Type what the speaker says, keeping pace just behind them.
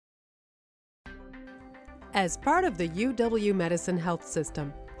As part of the UW Medicine Health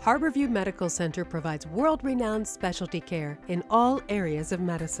System, Harborview Medical Center provides world-renowned specialty care in all areas of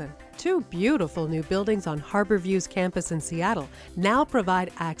medicine. Two beautiful new buildings on Harborview's campus in Seattle now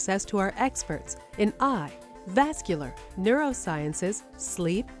provide access to our experts in eye, vascular, neurosciences,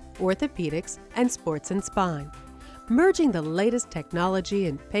 sleep, orthopedics, and sports and spine. Merging the latest technology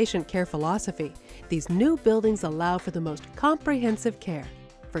and patient care philosophy, these new buildings allow for the most comprehensive care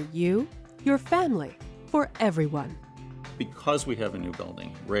for you, your family, for everyone. Because we have a new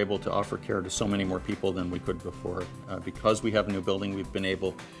building, we're able to offer care to so many more people than we could before. Because we have a new building, we've been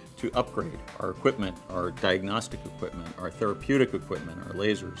able to upgrade our equipment, our diagnostic equipment, our therapeutic equipment, our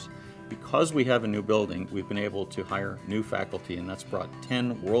lasers. Because we have a new building, we've been able to hire new faculty, and that's brought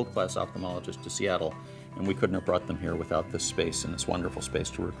 10 world-class ophthalmologists to Seattle, and we couldn't have brought them here without this space and this wonderful space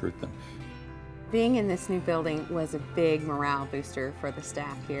to recruit them. Being in this new building was a big morale booster for the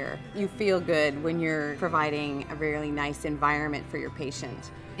staff here. You feel good when you're providing a really nice environment for your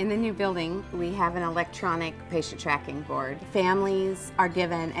patient. In the new building, we have an electronic patient tracking board. Families are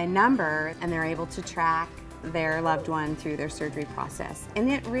given a number and they're able to track their loved one through their surgery process.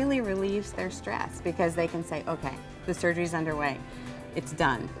 And it really relieves their stress because they can say, okay, the surgery's underway. It's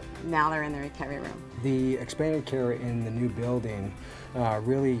done. Now they're in the recovery room. The expanded care in the new building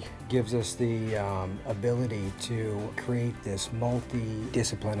really gives us the ability to create this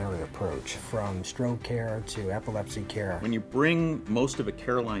multidisciplinary approach from stroke care to epilepsy care. When you bring most of a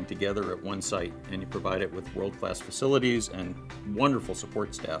care line together at one site and you provide it with world-class facilities and wonderful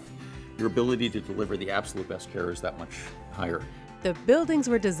support staff, your ability to deliver the absolute best care is that much higher. The buildings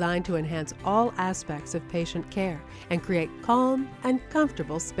were designed to enhance all aspects of patient care and create calm and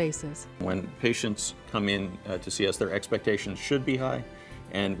comfortable spaces. When patients come in to see us, their expectations should be high,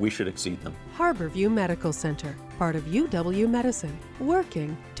 and we should exceed them. Harborview Medical Center, part of UW Medicine,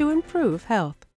 working to improve health.